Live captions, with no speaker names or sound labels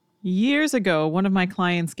Years ago, one of my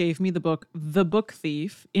clients gave me the book The Book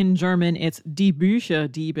Thief. In German, it's Die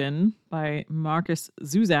Bücherdieben by Markus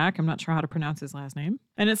Zusak. I'm not sure how to pronounce his last name.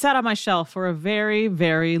 And it sat on my shelf for a very,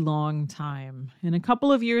 very long time. And a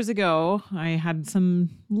couple of years ago, I had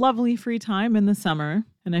some lovely free time in the summer,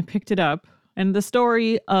 and I picked it up. And the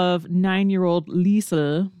story of 9-year-old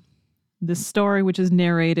Liesel, the story which is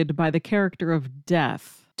narrated by the character of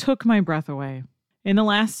Death, took my breath away. In the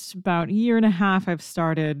last about year and a half, I've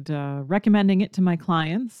started recommending it to my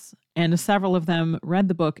clients, and several of them read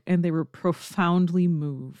the book and they were profoundly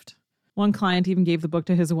moved. One client even gave the book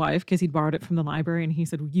to his wife because he'd borrowed it from the library, and he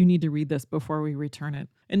said, "You need to read this before we return it."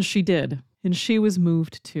 And she did, and she was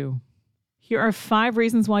moved too. Here are 5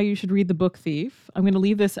 reasons why you should read The Book Thief. I'm going to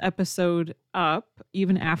leave this episode up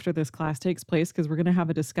even after this class takes place because we're going to have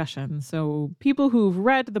a discussion. So people who've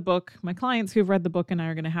read the book, my clients who've read the book and I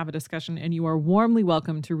are going to have a discussion, and you are warmly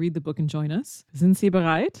welcome to read the book and join us. Sind Sie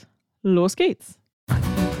bereit? Los geht's.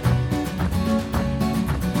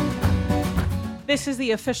 This is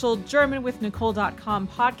the official GermanWithNicole.com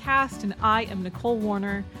podcast, and I am Nicole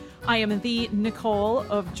Warner. I am the Nicole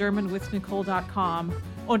of GermanWithNicole.com.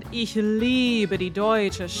 Und ich liebe die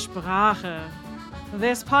deutsche Sprache.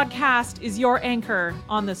 This podcast is your anchor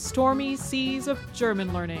on the stormy seas of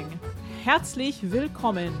German learning. Herzlich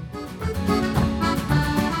willkommen.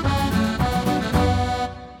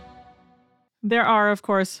 There are, of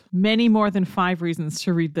course, many more than 5 reasons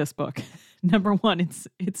to read this book. Number 1,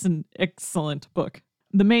 it's an excellent book.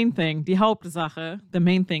 The main thing, die Hauptsache, the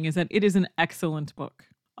main thing is that it is an excellent book.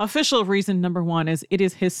 Official reason number 1 is it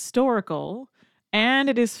is historical, and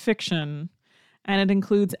it is fiction, and it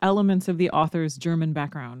includes elements of the author's German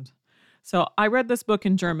background. So I read this book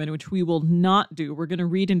in German, which we will not do. We're going to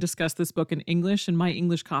read and discuss this book in English, and my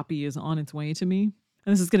English copy is on its way to me.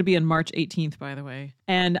 And this is going to be on March 18th, by the way.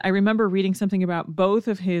 And I remember reading something about both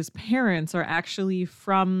of his parents are actually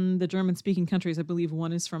from the German-speaking countries. I believe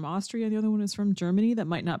one is from Austria, the other one is from Germany. That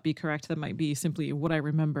might not be correct. That might be simply what I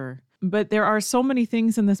remember. But there are so many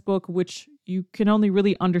things in this book which you can only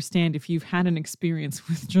really understand if you've had an experience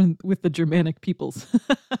with the Germanic peoples.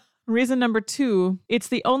 Reason number 2, it's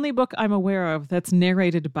the only book I'm aware of that's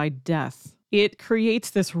narrated by Death. It creates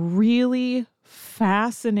this really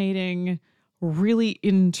fascinating, really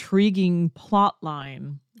intriguing plot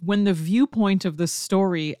line when the viewpoint of the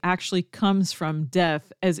story actually comes from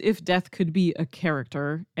Death, as if Death could be a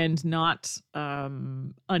character and not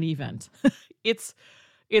an event. It's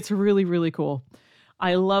really, really cool.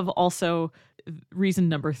 I love also reason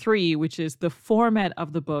number 3, which is the format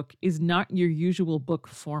of the book is not your usual book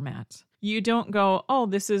format. You don't go, oh,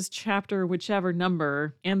 this is chapter whichever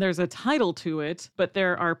number, and there's a title to it, but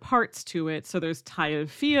there are parts to it. So there's Teil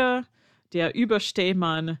 4, der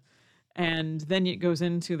Überstehmann, and then it goes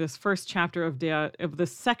into this first chapter of the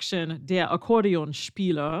section Der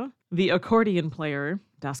Akkordeonspieler, the accordion player,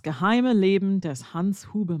 Das geheime Leben des Hans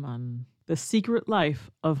Hubemann. The Secret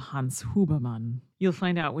Life of Hans Hubemann. You'll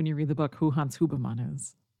find out when you read the book who Hans Hubemann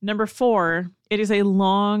is. Number 4, it is a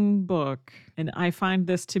long book, and I find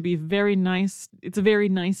this to be very nice. It's very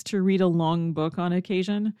nice to read a long book on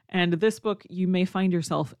occasion, and this book, you may find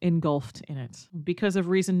yourself engulfed in it. Because of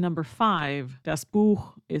reason number 5, das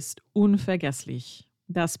Buch ist unvergesslich.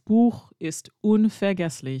 Das Buch ist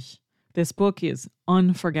unvergesslich. This book is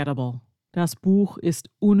unforgettable. Das Buch ist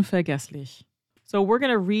unvergesslich. So we're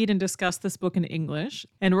going to read and discuss this book in English,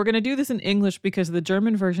 and we're going to do this in English because the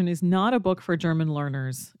German version is not a book for German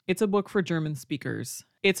learners. It's a book for German speakers.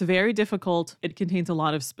 It's very difficult. It contains a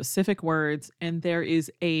lot of specific words, and there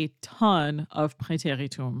is a ton of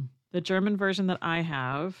Präteritum. The German version that I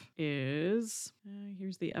have is,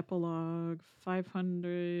 here's the epilogue,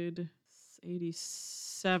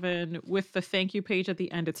 587. With the thank you page at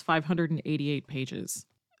the end, it's 588 pages.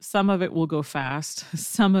 Some of it will go fast.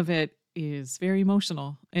 Some of it is very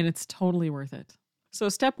emotional, and it's totally worth it. So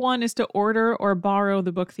step 1 is to order or borrow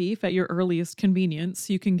The Book Thief at your earliest convenience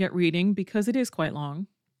so you can get reading because it is quite long.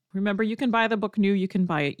 Remember, you can buy the book new, you can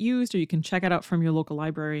buy it used, or you can check it out from your local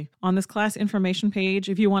library. On this class information page,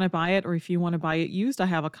 if you want to buy it or if you want to buy it used, I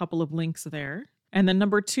have a couple of links there. And then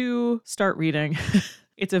number 2, start reading.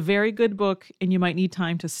 It's a very good book, and you might need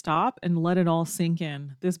time to stop and let it all sink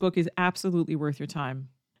in. This book is absolutely worth your time.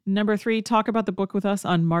 Number 3, talk about the book with us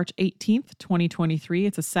on March 18th, 2023.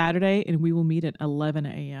 It's a Saturday, and we will meet at 11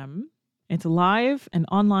 a.m. It's live and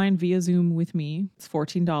online via Zoom with me. It's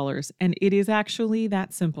 $14, and it is actually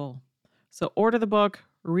that simple. So order the book,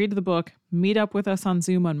 read the book, meet up with us on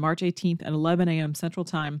Zoom on March 18th at 11 a.m. Central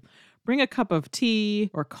Time. Bring a cup of tea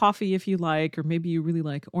or coffee if you like, or maybe you really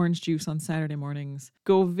like orange juice on Saturday mornings.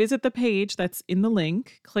 Go visit the page that's in the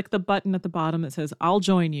link. Click the button at the bottom that says, I'll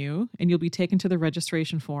join you, and you'll be taken to the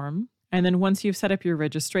registration form. And then once you've set up your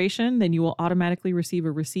registration, then you will automatically receive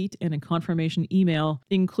a receipt and a confirmation email,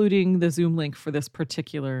 including the Zoom link for this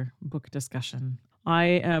particular book discussion. I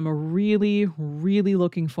am really, really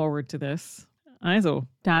looking forward to this. Also,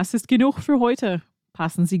 das ist genug für heute.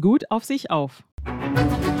 Passen Sie gut auf sich auf.